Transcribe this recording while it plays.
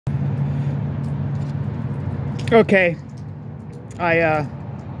Okay, I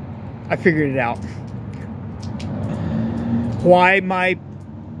figured it out. Why my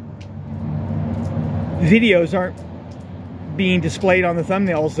videos aren't being displayed on the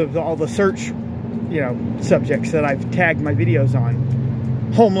thumbnails of all the search, subjects that I've tagged my videos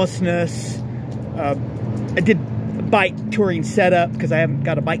on. Homelessness. I did a bike touring setup because I haven't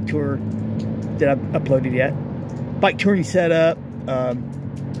got a bike tour that I've uploaded yet. Bike touring setup.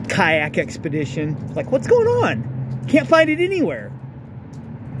 Kayak expedition. Like, what's going on? Can't find it anywhere.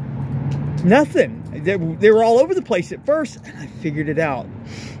 Nothing. They were all over the place at first, and I figured it out.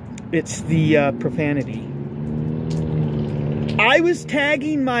 It's the profanity. I was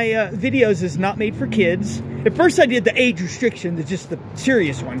tagging my videos as not made for kids. At first I did the age restriction, just the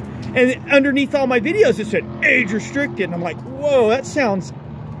serious one. And underneath all my videos it said age restricted. And I'm like, whoa, that sounds...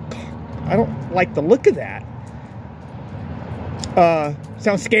 I don't like the look of that.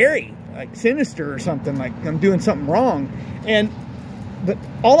 Sounds scary, like sinister or something, like I'm doing something wrong. But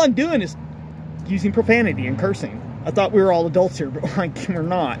all I'm doing is using profanity and cursing. I thought we were all adults here, but we're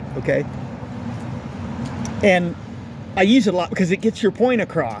not, okay? And I use it a lot because it gets your point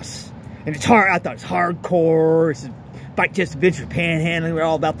across. And it's hard. I thought it's hardcore. It's a bike just adventure panhandling. We're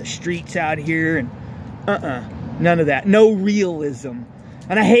all about the streets out here. And none of that. No realism.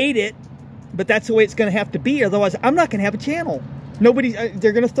 And I hate it, but that's the way it's going to have to be. Otherwise, I'm not going to have a channel.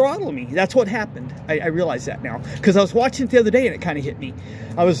 They're going to throttle me. That's what happened. I realize that now. Because I was watching it the other day and it kind of hit me.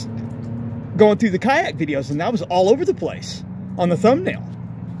 I was going through the kayak videos and that was all over the place on the thumbnail.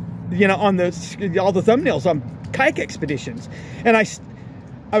 On all the thumbnails on kayak expeditions. And I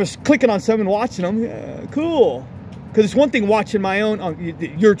was clicking on some and watching them. Yeah, cool. Because it's one thing watching my own,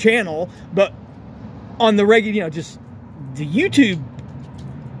 on your channel, but on the regular, just the YouTube,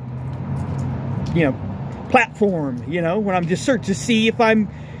 platform, when I'm just searching to see if I'm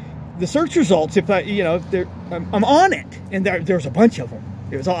the search results, if I'm on it, and there's a bunch of them.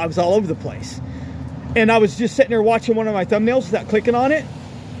 I was all over the place, and I was just sitting there watching one of my thumbnails without clicking on it,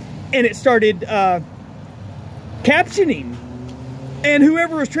 and it started captioning, and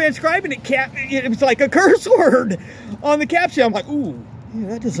whoever was transcribing it was like a curse word on the caption. I'm like, ooh,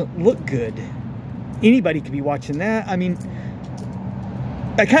 that doesn't look good. Anybody could be watching that. I mean,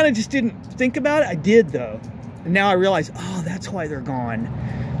 I kind of just didn't think about it. I did, though. And now I realize, oh, that's why they're gone.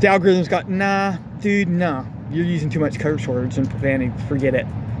 The algorithm's got, nah, dude, nah. You're using too much curse words and profanity. Forget it.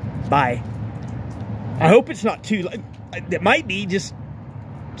 Bye. I hope it's not too... It might be just,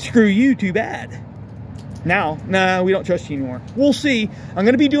 screw you, too bad. Now, nah, we don't trust you anymore. We'll see. I'm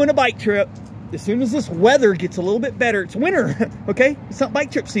going to be doing a bike trip. As soon as this weather gets a little bit better. It's winter, okay? It's not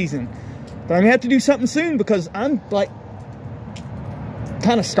bike trip season. But I'm going to have to do something soon because I'm, like...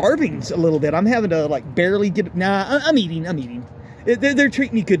 kind of starving a little bit. I'm having to barely get... Nah, I'm eating. They're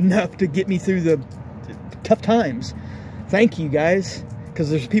treating me good enough to get me through the tough times. Thank you, guys. Because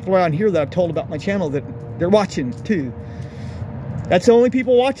there's people around here that I've told about my channel that they're watching, too. That's the only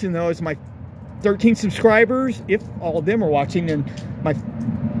people watching, though, is my 13 subscribers, if all of them are watching, and my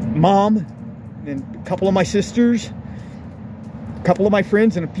mom, and a couple of my sisters, a couple of my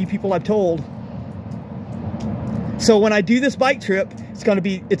friends, and a few people I've told. So when I do this bike trip, it's gonna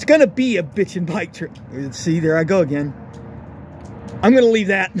be a bitchin' bike trip. See, there I go again. I'm gonna leave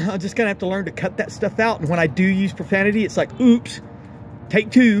that. I'm just gonna have to learn to cut that stuff out. And when I do use profanity, it's like, oops,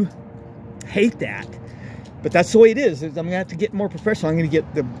 take two. Hate that. But that's the way it is. I'm gonna have to get more professional. I'm gonna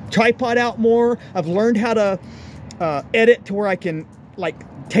get the tripod out more. I've learned how to edit to where I can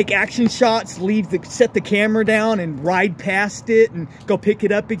take action shots, set the camera down and ride past it and go pick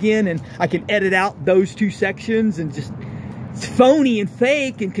it up again, and I can edit out those two sections. And just, it's phony and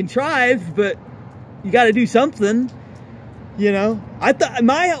fake and contrived, but you got to do something, I thought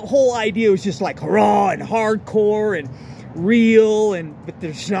my whole idea was just raw and hardcore and real, but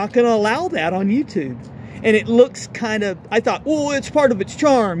they're just not going to allow that on YouTube. And it looks kind of, I thought, well, it's part of its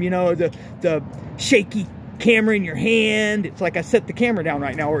charm, the shaky camera in your hand. It's like I set the camera down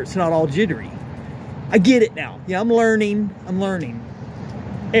right now where it's not all jittery. I get it now. Yeah, I'm learning.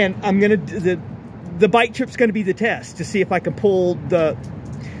 And I'm gonna the bike trip's gonna be the test to see if I can pull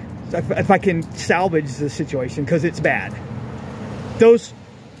if I can salvage the situation, because it's bad. Those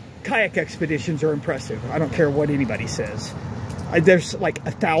kayak expeditions are impressive. I don't care what anybody says. There's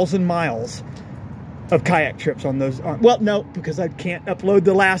 1,000 miles of kayak trips on those. Well, no, because I can't upload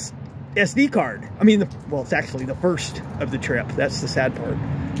the last SD card. I mean, well, it's actually the first of the trip. That's the sad part.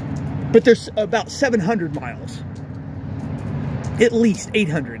 But there's about 700 miles. At least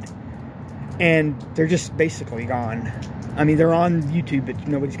 800. And they're just basically gone. I mean, they're on YouTube, but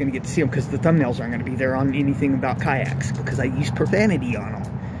nobody's going to get to see them because the thumbnails aren't going to be there on anything about kayaks, because I use profanity on them.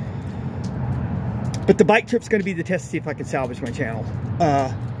 But the bike trip's going to be the test to see if I can salvage my channel.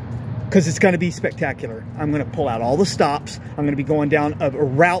 Because it's going to be spectacular. I'm going to pull out all the stops. I'm going to be going down a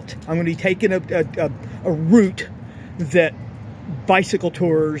route. I'm going to be taking a route that bicycle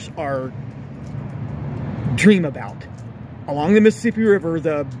tours are dream about. Along the Mississippi River,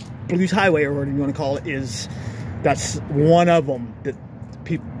 the Blues Highway, or whatever you want to call it, that's one of them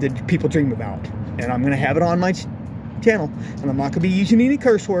that people dream about. And I'm going to have it on my channel. And I'm not going to be using any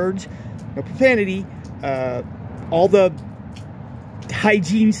curse words, no profanity, all the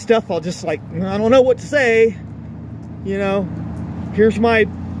hygiene stuff. I'll just like, I don't know what to say. You know, here's my,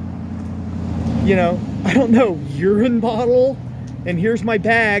 you know, I don't know, urine bottle. And here's my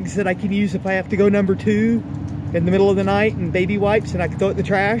bags that I can use if I have to go number 2 in the middle of the night, and baby wipes, and I can throw it in the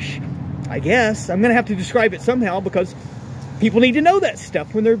trash. I guess I'm gonna have to describe it somehow, because people need to know that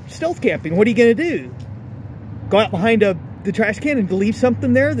stuff when they're stealth camping. What are you gonna do? Go out behind the trash can and leave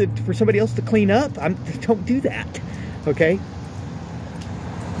something there for somebody else to clean up? Don't do that, okay?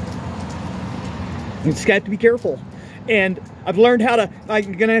 You just got to be careful. And I've learned how to,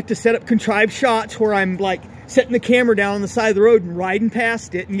 I'm gonna have to set up contrived shots where I'm like setting the camera down on the side of the road and riding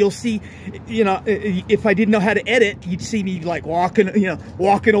past it, and you'll see, you know, if I didn't know how to edit, you'd see me like walking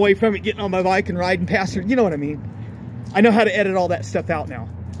away from it, getting on my bike and riding past it. You know what I mean? I know how to edit all that stuff out now.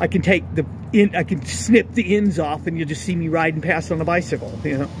 I can take I can snip the ends off, and you'll just see me riding past on a bicycle,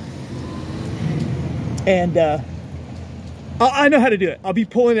 you know. And I know how to do it. I'll be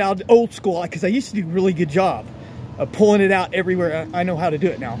pulling it out old school, because I used to do a really good job of pulling it out everywhere. I know how to do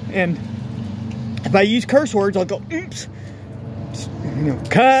it now. And if I use curse words, I'll go, oops, you know,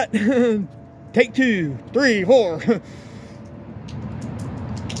 cut, take 2, 3, 4.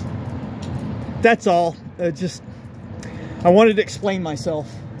 That's all. I wanted to explain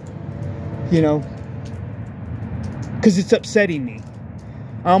myself, you know, because it's upsetting me.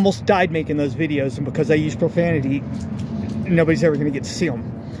 I almost died making those videos, and because I use profanity, nobody's ever going to get to see them.